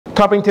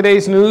Topping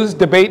today's news,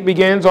 debate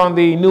begins on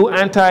the new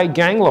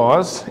anti-gang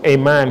laws. A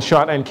man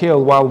shot and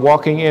killed while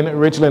walking in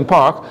Ridgeland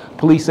Park.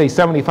 Police say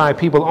 75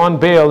 people on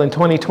bail in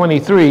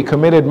 2023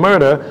 committed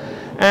murder.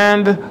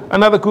 And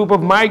another group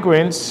of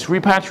migrants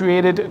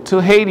repatriated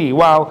to Haiti,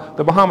 while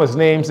the Bahamas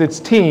names its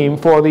team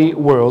for the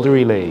World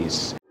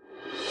Relays.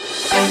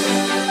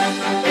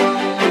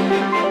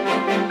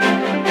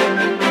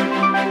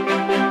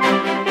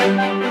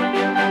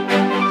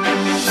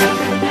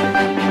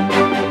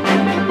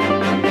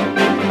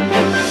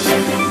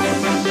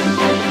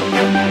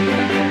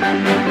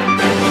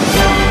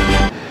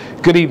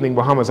 Good evening,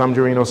 Bahamas. I'm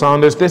Jcn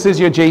Saunders. This is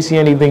your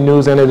JCN Evening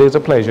News, and it is a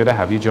pleasure to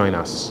have you join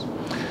us.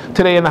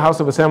 Today in the House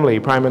of Assembly,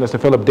 Prime Minister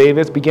Philip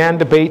Davis began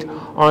debate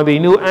on the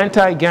new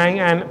Anti-Gang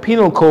and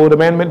Penal Code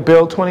Amendment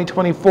Bill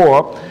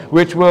 2024,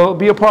 which will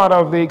be a part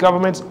of the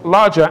government's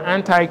larger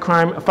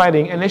anti-crime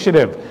fighting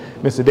initiative.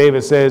 Mr.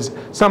 Davis says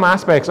some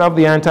aspects of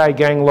the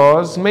anti-gang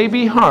laws may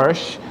be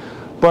harsh,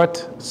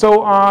 but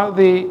so are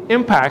the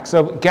impacts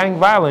of gang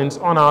violence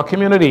on our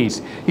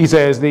communities. He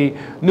says the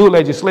new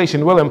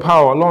legislation will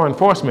empower law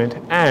enforcement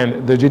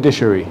and the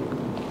judiciary.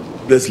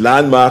 This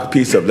landmark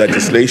piece of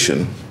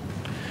legislation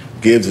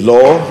gives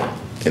law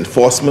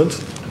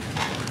enforcement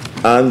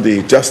and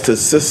the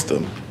justice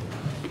system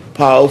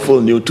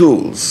powerful new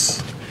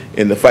tools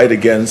in the fight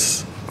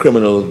against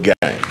criminal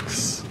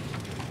gangs.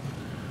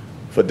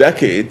 For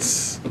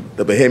decades,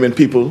 the Bahamian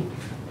people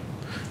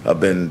have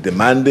been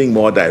demanding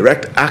more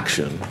direct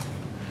action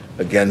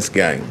against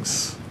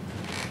gangs.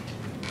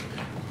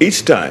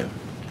 Each time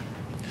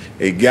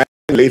a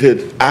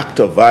gang-related act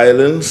of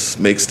violence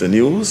makes the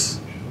news,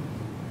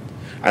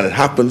 and it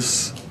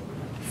happens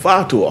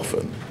far too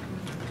often,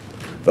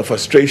 the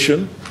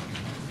frustration,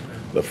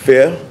 the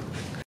fear,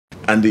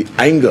 and the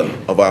anger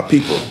of our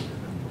people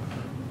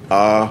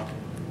are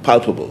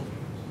palpable.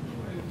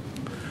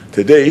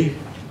 Today,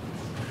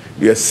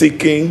 we are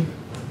seeking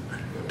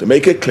to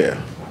make it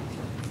clear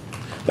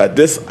that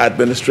this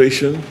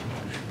administration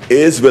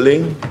is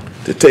willing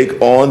to take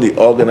on the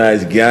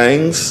organized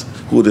gangs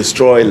who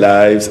destroy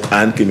lives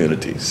and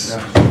communities.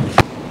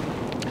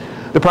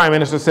 The Prime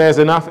Minister says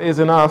enough is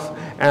enough,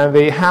 and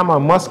the hammer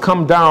must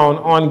come down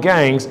on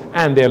gangs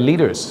and their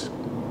leaders.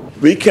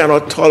 We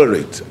cannot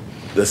tolerate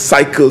the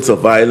cycles of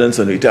violence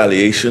and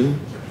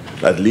retaliation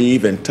that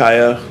leave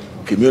entire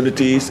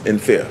communities in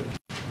fear.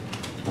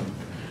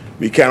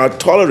 We cannot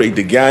tolerate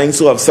the gangs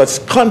who have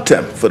such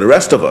contempt for the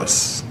rest of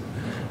us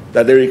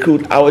that they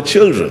recruit our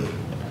children,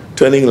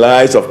 turning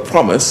lives of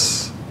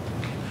promise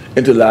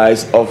into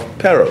lives of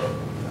peril.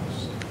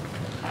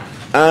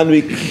 And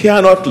we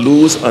cannot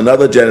lose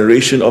another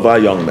generation of our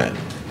young men.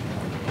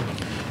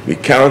 We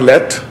cannot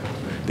let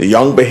the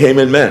young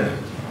Bahamian men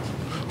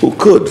who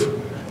could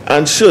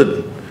and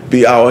should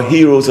be our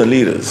heroes and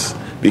leaders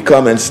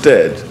become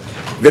instead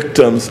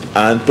victims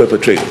and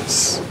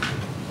perpetrators.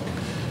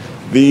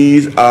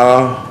 These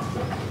are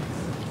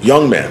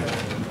young men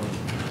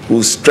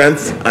whose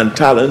strength and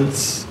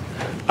talents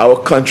our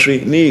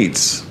country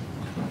needs,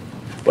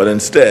 but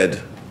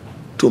instead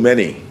too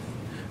many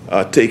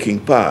are taking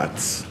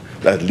paths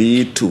that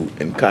lead to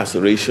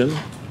incarceration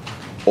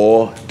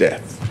or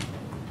death.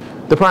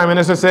 The Prime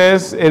Minister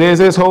says it is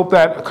his hope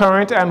that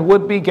current and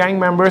would-be gang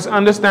members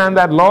understand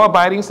that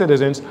law-abiding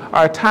citizens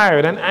are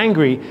tired and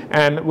angry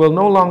and will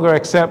no longer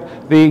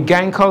accept the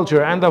gang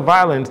culture and the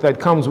violence that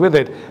comes with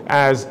it,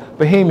 as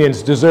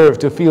Bahamians deserve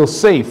to feel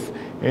safe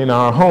in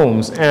our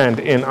homes and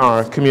in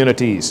our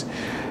communities.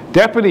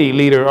 Deputy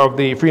Leader of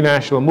the Free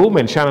National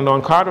Movement, Shannon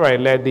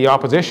Cartwright, led the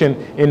opposition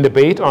in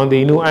debate on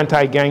the new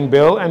anti-gang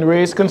bill and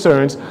raised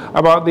concerns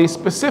about the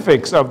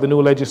specifics of the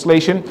new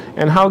legislation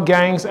and how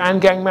gangs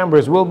and gang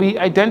members will be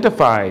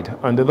identified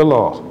under the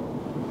law.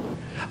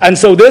 And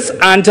so this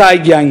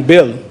anti-gang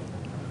bill,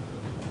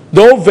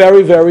 though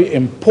very, very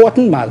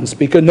important, Madam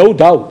Speaker, no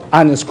doubt,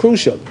 and is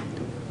crucial,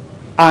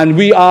 and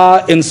we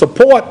are in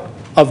support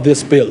of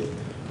this bill.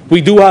 We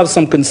do have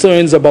some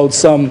concerns about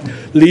some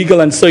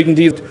legal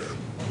uncertainties.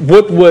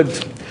 What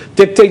would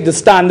dictate the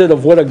standard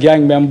of what a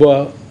gang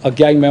member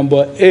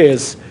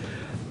is.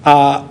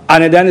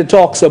 And then it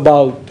talks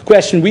about, the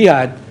question we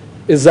had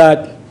is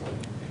that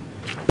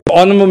the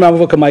Honorable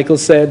Member Carmichael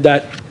said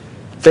that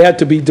they had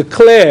to be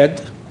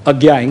declared a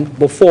gang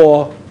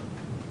before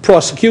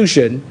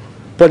prosecution,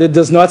 but it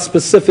does not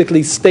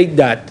specifically state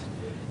that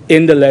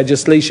in the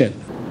legislation.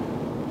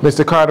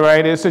 Mr.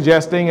 Cartwright is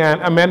suggesting an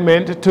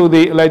amendment to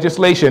the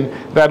legislation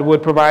that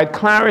would provide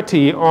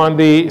clarity on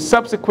the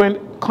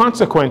subsequent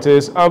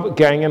consequences of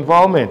gang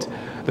involvement.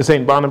 The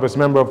St. Barnabas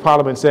Member of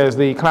Parliament says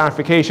the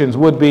clarifications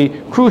would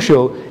be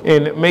crucial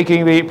in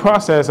making the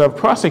process of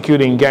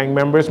prosecuting gang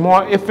members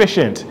more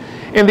efficient.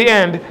 In the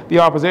end, the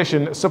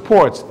opposition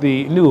supports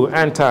the new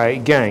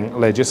anti-gang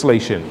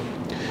legislation.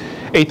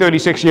 A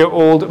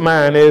 36-year-old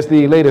man is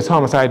the latest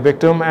homicide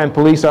victim, and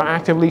police are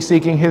actively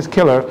seeking his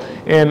killer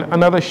in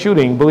another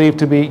shooting believed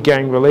to be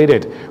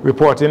gang-related.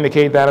 Reports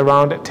indicate that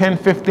around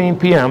 10:15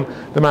 p.m.,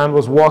 the man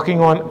was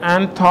walking on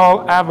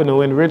Antall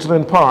Avenue in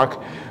Ridgeland Park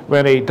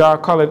when a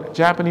dark-colored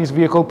Japanese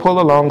vehicle pulled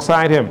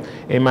alongside him.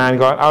 A man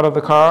got out of the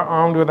car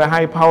armed with a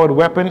high-powered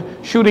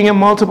weapon, shooting him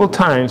multiple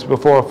times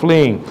before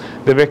fleeing.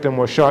 The victim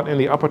was shot in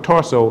the upper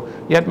torso,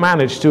 yet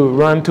managed to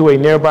run to a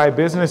nearby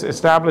business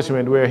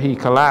establishment where he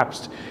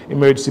collapsed.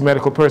 Emergency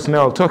medical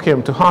personnel took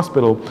him to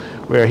hospital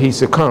where he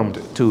succumbed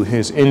to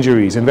his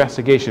injuries.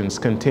 Investigations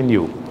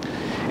continue.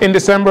 In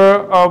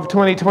December of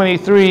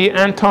 2023,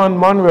 Anton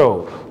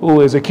Monroe, who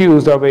is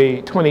accused of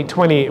a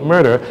 2020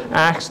 murder,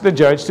 asked the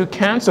judge to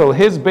cancel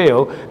his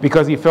bail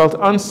because he felt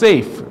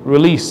unsafe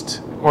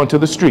released onto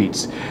the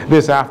streets.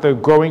 This after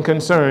growing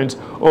concerns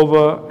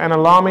over an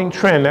alarming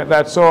trend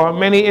that saw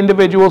many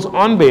individuals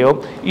on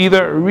bail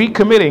either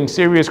recommitting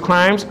serious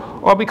crimes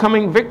or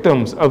becoming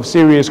victims of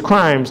serious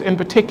crimes, in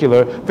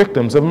particular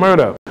victims of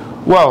murder.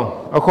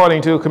 Well,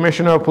 according to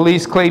Commissioner of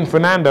Police Clayton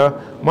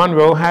Fernanda,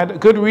 Monroe had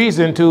good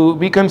reason to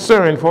be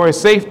concerned for his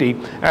safety,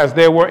 as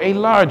there were a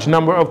large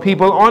number of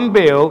people on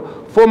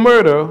bail for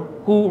murder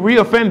who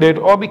reoffended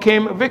or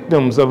became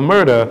victims of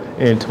murder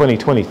in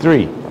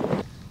 2023.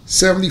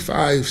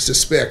 75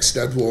 suspects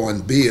that were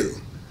on bail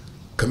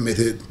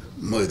committed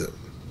murder.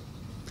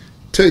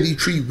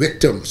 33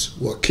 victims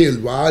were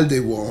killed while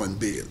they were on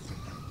bail.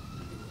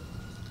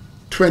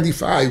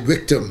 25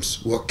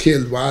 victims were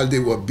killed while they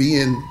were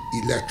being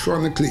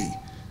electronically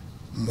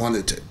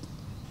monitored.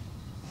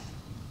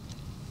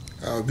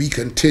 We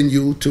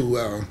continue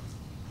to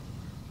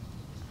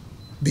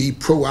be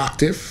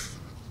proactive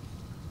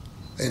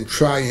in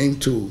trying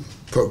to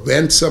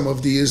prevent some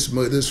of these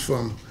murders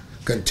from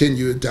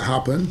continuing to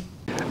happen.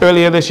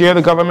 Earlier this year,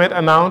 the government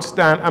announced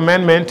an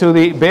amendment to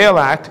the Bail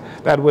Act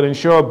that would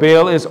ensure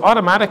bail is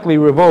automatically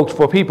revoked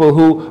for people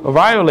who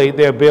violate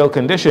their bail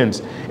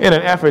conditions in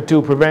an effort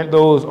to prevent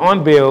those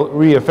on bail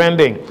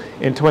reoffending.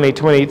 In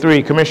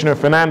 2023, Commissioner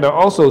Fernanda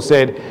also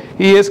said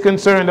he is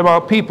concerned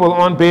about people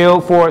on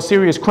bail for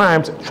serious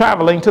crimes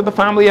traveling to the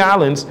Family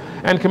Islands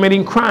and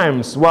committing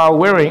crimes while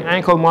wearing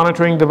ankle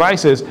monitoring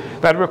devices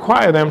that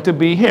require them to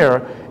be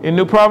here in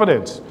New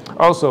Providence.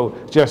 Also,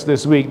 just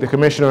this week, the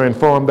commissioner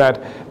informed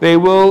that they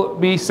will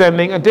be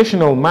sending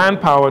additional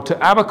manpower to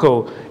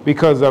Abaco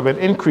because of an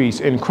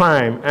increase in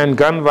crime and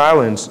gun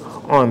violence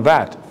on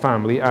that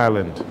Family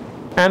Island.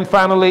 And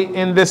finally,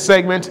 in this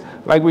segment,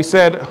 like we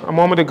said a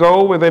moment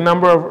ago, with a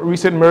number of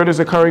recent murders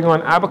occurring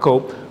on Abaco,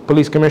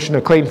 Police Commissioner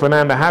Clayton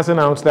Fernanda has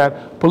announced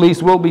that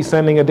police will be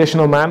sending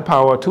additional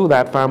manpower to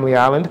that Family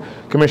Island.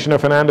 Commissioner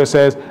Fernanda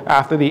says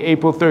after the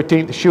April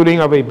 13th shooting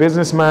of a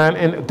businessman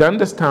in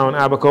Dundastown,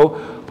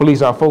 Abaco,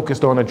 police are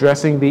focused on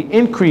addressing the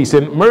increase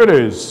in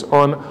murders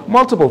on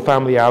multiple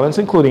Family Islands,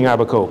 including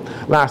Abaco.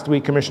 Last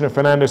week, Commissioner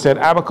Fernanda said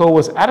Abaco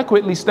was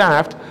adequately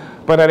staffed,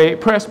 but at a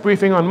press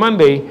briefing on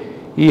Monday,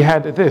 he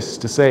had this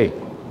to say.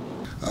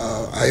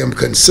 I am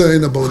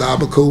concerned about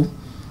Abaco.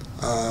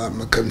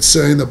 I'm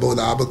concerned about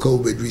Abaco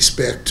with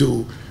respect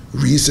to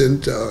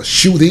recent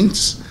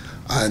shootings,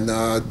 and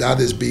that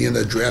is being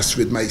addressed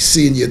with my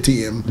senior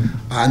team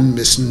and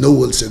Miss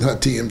Knowles and her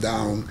team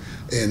down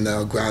in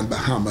Grand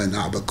Bahama and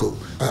Abaco.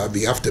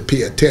 We have to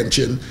pay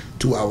attention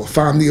to our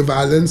family of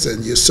islands,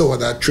 and you saw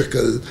that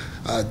trickle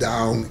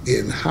down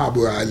in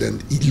Harbor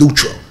Island,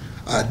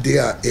 Eleuthera.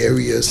 There are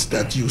areas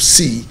that you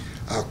see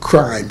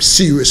crime,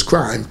 serious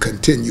crime,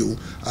 continue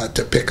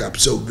to pick up.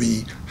 So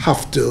we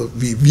have to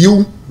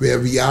review where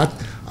we are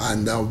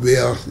and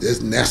where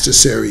it's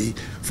necessary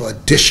for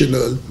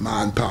additional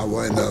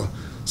manpower and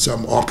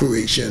some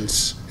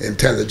operations,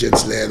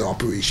 intelligence-led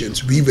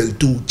operations. We will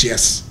do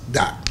just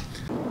that.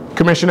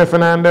 Commissioner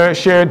Fernanda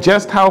shared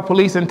just how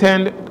police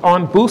intend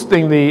on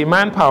boosting the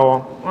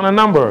manpower on a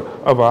number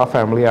of our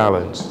Family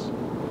Islands.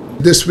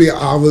 This way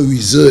our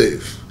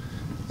reserve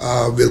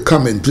will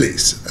come in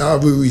place. Our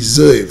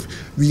reserve,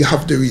 we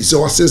have the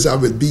resources. I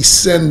will be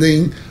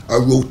sending a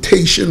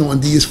rotation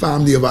on these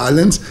family of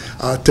islands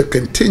to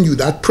continue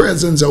that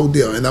presence out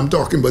there. And I'm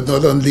talking about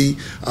not only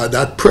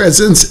that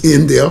presence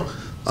in there,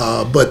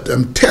 but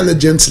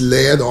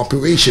intelligence-led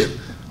operation.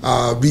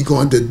 We're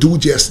going to do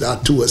just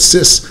that to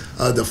assist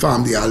the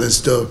family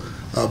islands to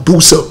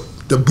boost up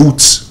the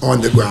boots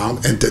on the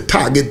ground and to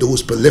target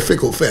those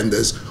prolific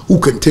offenders who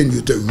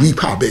continue to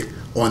wreak havoc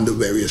on the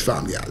various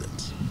family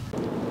islands.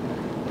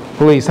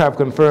 Police have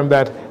confirmed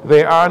that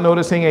they are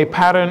noticing a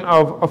pattern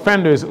of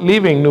offenders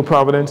leaving New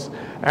Providence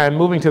and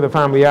moving to the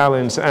Family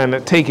Islands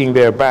and taking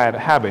their bad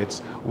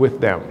habits with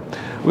them.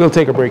 We'll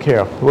take a break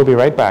here. We'll be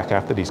right back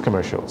after these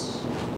commercials.